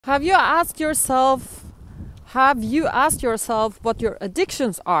Have you asked yourself what your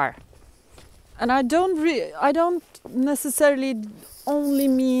addictions are? And I don't necessarily only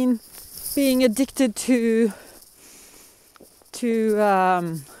mean being addicted to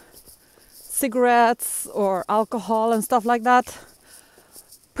cigarettes or alcohol and stuff like that.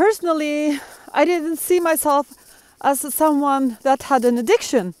 Personally, I didn't see myself as someone that had an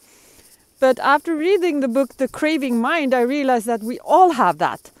addiction. But after reading the book The Creaving Mind, I realized that we all have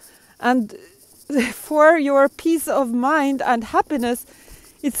that. And for your peace of mind and happiness,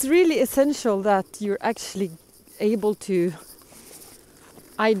 it's really essential that you're actually able to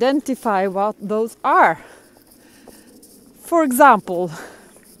identify what those are. For example,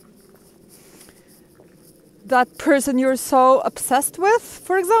 that person you're so obsessed with,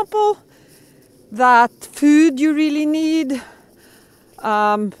 for example, that food you really need,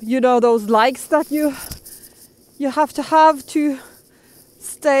 those likes that you have to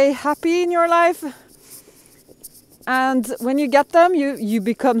stay happy in your life. And when you get them, you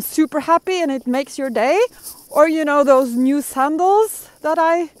become super happy and it makes your day. Or those new sandals that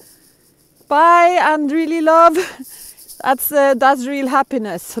I buy and really love. That's real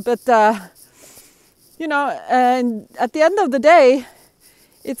happiness. But and at the end of the day,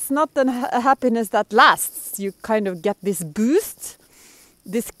 it's not a happiness that lasts. You kind of get this boost,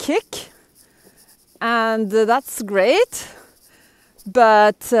 this kick, and that's great.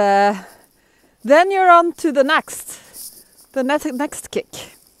 But then you're on to the next kick.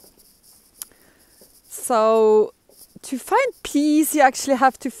 So to find peace, you actually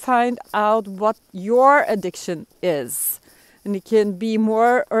have to find out what your addiction is. And it can be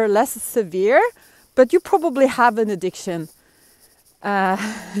more or less severe, but you probably have an addiction. And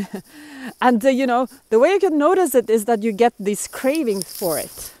the way you can notice it is that you get these cravings for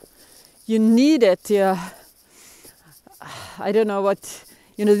it. You need it. I don't know what,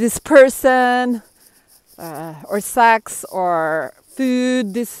 this person or sex or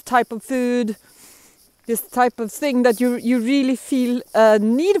food, this type of thing that you really feel a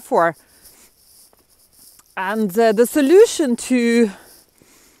need for. And the solution to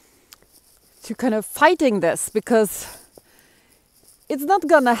kind of fighting this, because it's not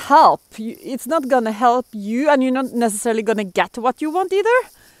gonna help you, and you're not necessarily gonna get what you want either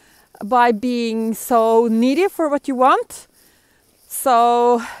by being so needy for what you want.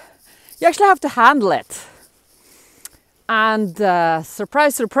 So you actually have to handle it. And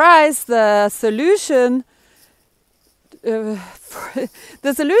surprise, surprise, the solution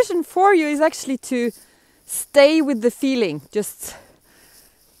for you is actually to stay with the feeling. Just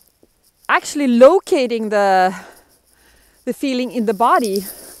actually locating the feeling in the body.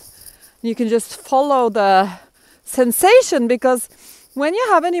 You can just follow the sensation, because when you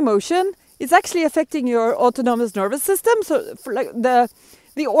have an emotion, it's actually affecting your autonomous nervous system. So for like the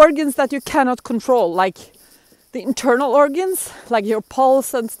organs that you cannot control, like the internal organs, like your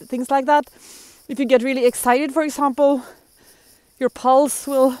pulse and things like that. If you get really excited, for example, your pulse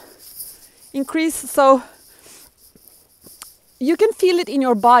will increase. So you can feel it in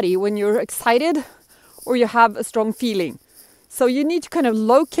your body when you're excited or you have a strong feeling. So you need to kind of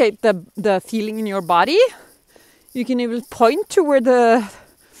locate the feeling in your body. You can even point to where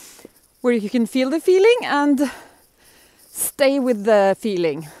you can feel the feeling and stay with the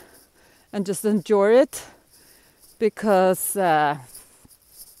feeling and just enjoy it. Because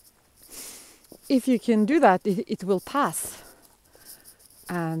if you can do that, it will pass.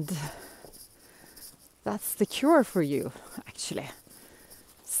 And that's the cure for you, actually.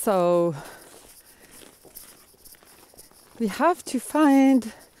 So we have to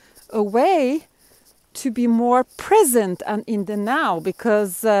find a way to be more present and in the now,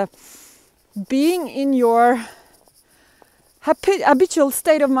 because being in your habitual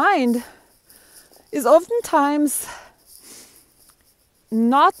state of mind is oftentimes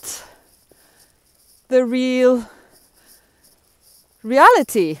not the real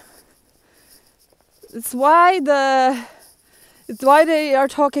reality. It's why they are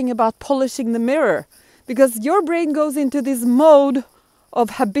talking about polishing the mirror, because your brain goes into this mode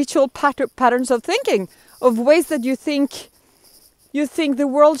of habitual patterns of thinking, of ways that you think the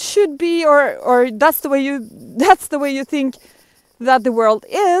world should be, or that's the way you think that the world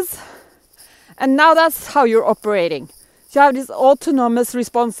is. And now that's how you're operating. So you have these autonomous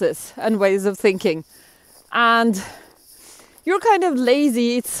responses and ways of thinking. And you're kind of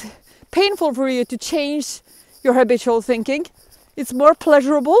lazy. It's painful for you to change your habitual thinking. It's more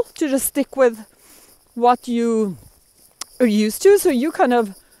pleasurable to just stick with what you are used to. So you're kind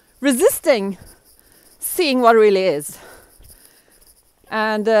of resisting seeing what really is.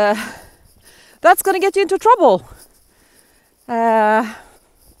 And that's going to get you into trouble.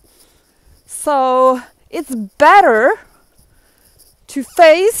 So it's better to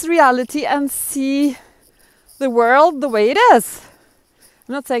face reality and see the world the way it is.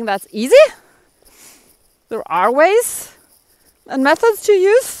 I'm not saying that's easy. There are ways and methods to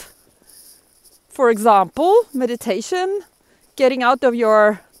use. For example, meditation, getting out of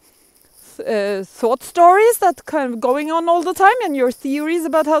your thought stories that kind of going on all the time and your theories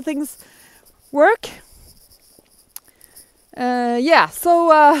about how things work.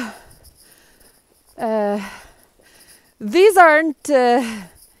 These aren't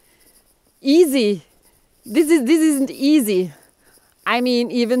easy. This isn't easy. I mean,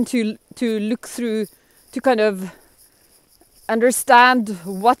 even to look through, to kind of understand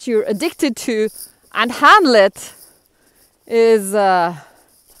what you're addicted to and handle it is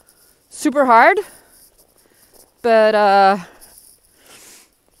super hard. But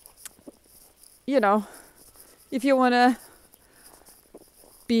you know, if you want to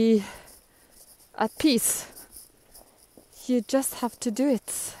be at peace, you just have to do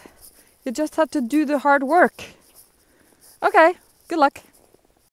it. You just have to do the hard work. Okay, good luck.